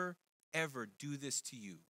never, ever do this to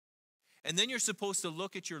you. And then you're supposed to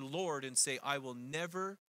look at your Lord and say, I will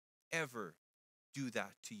never, ever do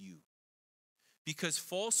that to you. Because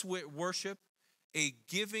false worship, a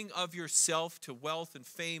giving of yourself to wealth and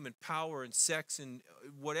fame and power and sex and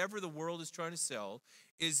whatever the world is trying to sell,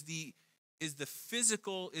 is the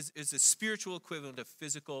spiritual equivalent of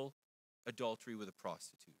physical adultery with a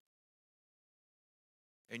prostitute.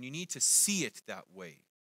 And you need to see it that way.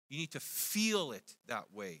 You need to feel it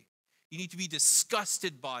that way. You need to be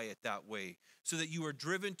disgusted by it that way, so that you are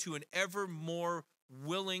driven to an ever more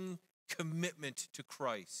willing commitment to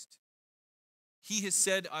Christ. He has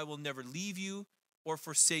said, I will never leave you or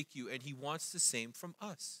forsake you, and he wants the same from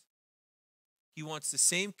us. He wants the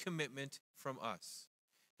same commitment from us.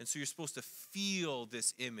 And so you're supposed to feel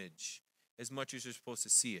this image as much as you're supposed to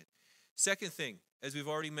see it. Second thing, as we've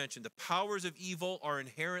already mentioned, the powers of evil are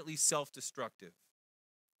inherently self-destructive.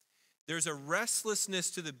 There's a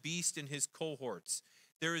restlessness to the beast and his cohorts.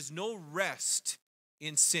 There is no rest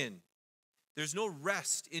in sin. There's no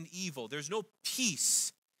rest in evil. There's no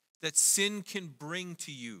peace that sin can bring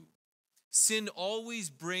to you. Sin always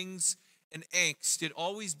brings an angst. It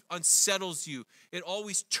always unsettles you. It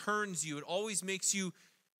always turns you. It always makes you,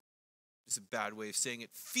 this is a bad way of saying it,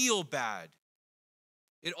 feel bad.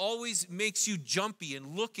 It always makes you jumpy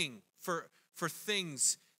and looking for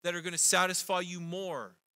things that are going to satisfy you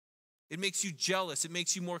more. It makes you jealous. It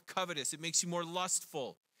makes you more covetous. It makes you more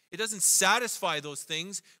lustful. It doesn't satisfy those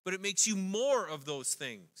things, but it makes you more of those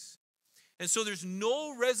things. And so there's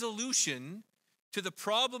no resolution to the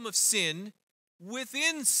problem of sin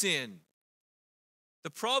within sin. The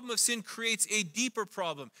problem of sin creates a deeper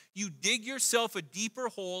problem. You dig yourself a deeper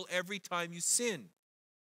hole every time you sin,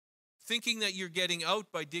 thinking that you're getting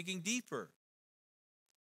out by digging deeper.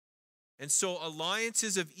 And so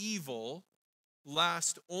alliances of evil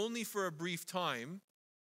last only for a brief time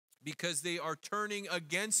because they are turning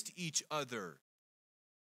against each other.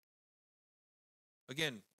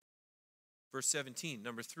 Again, verse 17,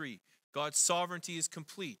 number 3, God's sovereignty is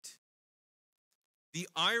complete. The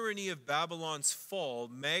irony of Babylon's fall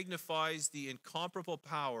magnifies the incomparable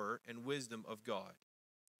power and wisdom of God.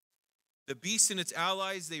 The beast and its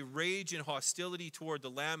allies, they rage in hostility toward the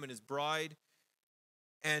Lamb and his bride,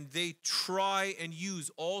 and they try and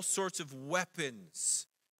use all sorts of weapons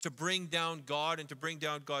to bring down God and to bring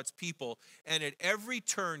down God's people. And at every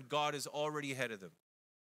turn, God is already ahead of them.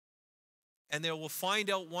 And they will find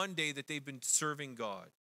out one day that they've been serving God,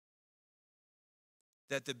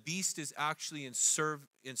 that the beast is actually in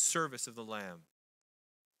service of the Lamb.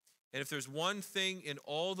 And if there's one thing in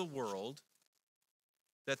all the world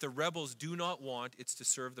that the rebels do not want, it's to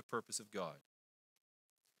serve the purpose of God.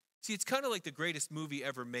 See, it's kind of like the greatest movie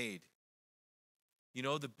ever made. You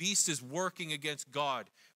know, the beast is working against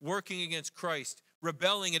God, working against Christ,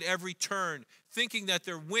 rebelling at every turn, thinking that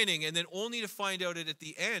they're winning, and then only to find out that at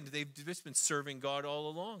the end, they've just been serving God all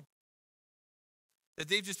along. That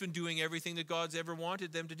they've just been doing everything that God's ever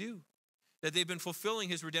wanted them to do. That they've been fulfilling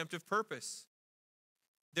his redemptive purpose.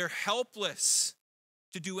 They're helpless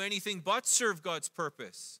to do anything but serve God's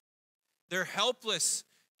purpose. They're helpless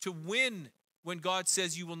to win when God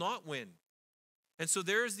says you will not win. And so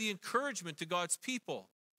there's the encouragement to God's people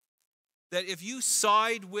that if you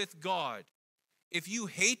side with God, if you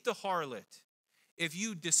hate the harlot, if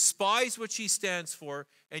you despise what she stands for,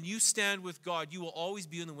 and you stand with God, you will always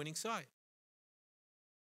be on the winning side.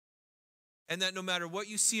 And that no matter what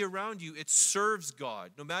you see around you, it serves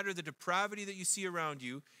God. No matter the depravity that you see around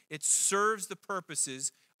you, it serves the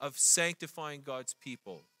purposes of sanctifying God's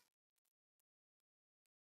people.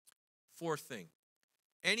 Fourth thing,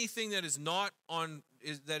 anything that is not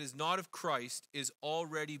of Christ is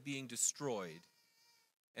already being destroyed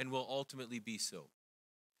and will ultimately be so.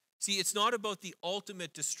 See, it's not about the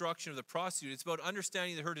ultimate destruction of the prostitute. It's about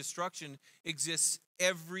understanding that her destruction exists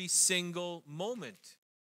every single moment.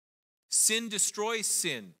 Sin destroys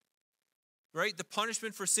sin, right? The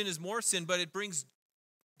punishment for sin is more sin, but it brings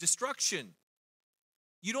destruction.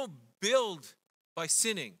 You don't build by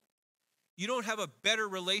sinning. You don't have a better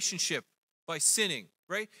relationship by sinning,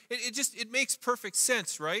 right? It makes perfect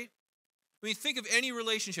sense, right? I mean, think of any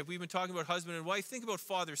relationship. We've been talking about husband and wife. Think about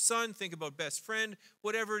father-son. Think about best friend,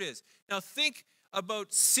 whatever it is. Now think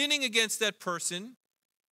about sinning against that person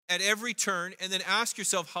at every turn, and then ask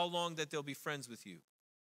yourself how long that they'll be friends with you.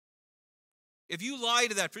 If you lie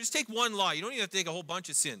to that, just take one lie. You don't even have to take a whole bunch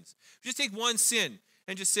of sins. Just take one sin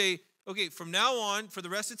and just say, okay, from now on, for the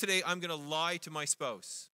rest of today, I'm going to lie to my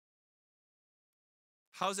spouse.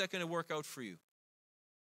 How's that going to work out for you?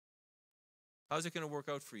 How's it going to work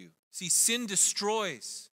out for you? See, sin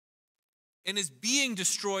destroys and is being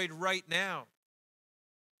destroyed right now.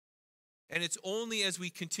 And it's only as we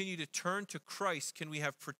continue to turn to Christ can we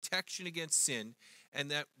have protection against sin, and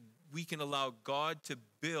that we can allow God to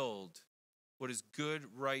build what is good,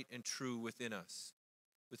 right, and true within us,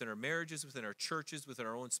 within our marriages, within our churches, within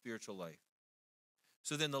our own spiritual life.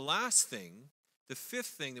 So then the last thing, the fifth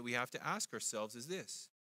thing that we have to ask ourselves is this.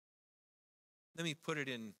 Let me put it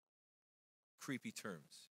in creepy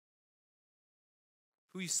terms.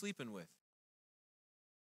 Who are you sleeping with?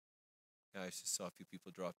 Yeah, I just saw a few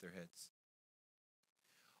people drop their heads.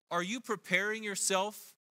 Are you preparing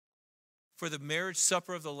yourself for the marriage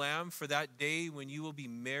supper of the Lamb, for that day when you will be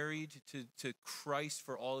married to Christ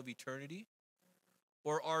for all of eternity?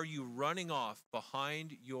 Or are you running off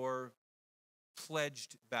behind your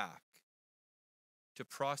pledged back to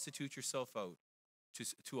prostitute yourself out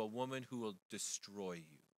to a woman who will destroy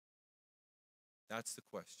you? That's the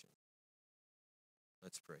question.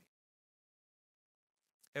 Let's pray.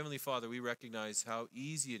 Heavenly Father, we recognize how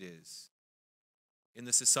easy it is in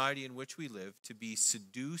the society in which we live to be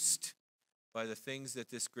seduced by the things that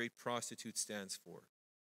this great prostitute stands for.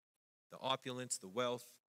 The opulence, the wealth,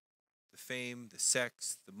 the fame, the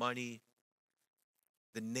sex, the money,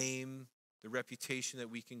 the name, the reputation that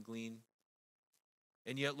we can glean.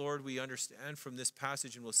 And yet, Lord, we understand from this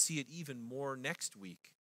passage, and we'll see it even more next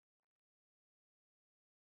week,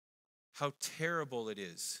 how terrible it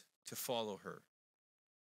is to follow her.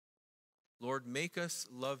 Lord, make us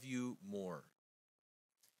love you more.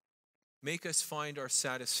 Make us find our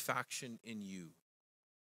satisfaction in you.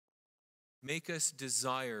 Make us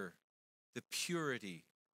desire the purity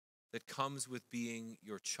that comes with being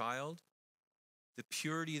your child, the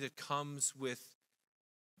purity that comes with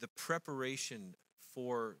the preparation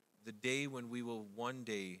for the day when we will one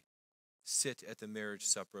day sit at the marriage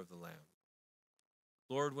supper of the Lamb.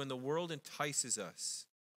 Lord, when the world entices us,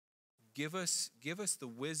 give us the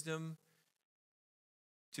wisdom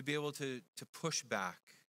to be able to push back.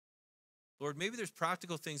 Lord, maybe there's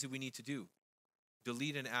practical things that we need to do.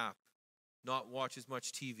 Delete an app, not watch as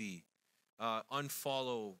much TV,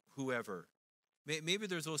 unfollow whoever. Maybe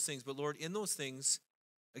there's those things, but Lord, in those things,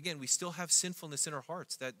 again, we still have sinfulness in our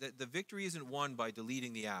hearts. That the victory isn't won by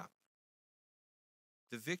deleting the app.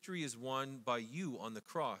 The victory is won by you on the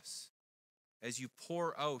cross as you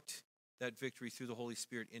pour out that victory through the Holy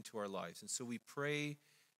Spirit into our lives. And so we pray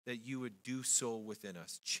that you would do so within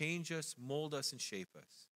us. Change us, mold us, and shape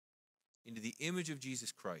us into the image of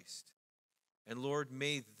Jesus Christ. And Lord,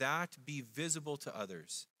 may that be visible to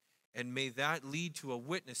others. And may that lead to a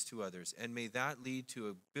witness to others. And may that lead to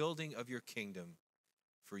a building of your kingdom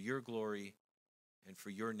for your glory and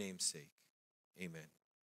for your name's sake. Amen.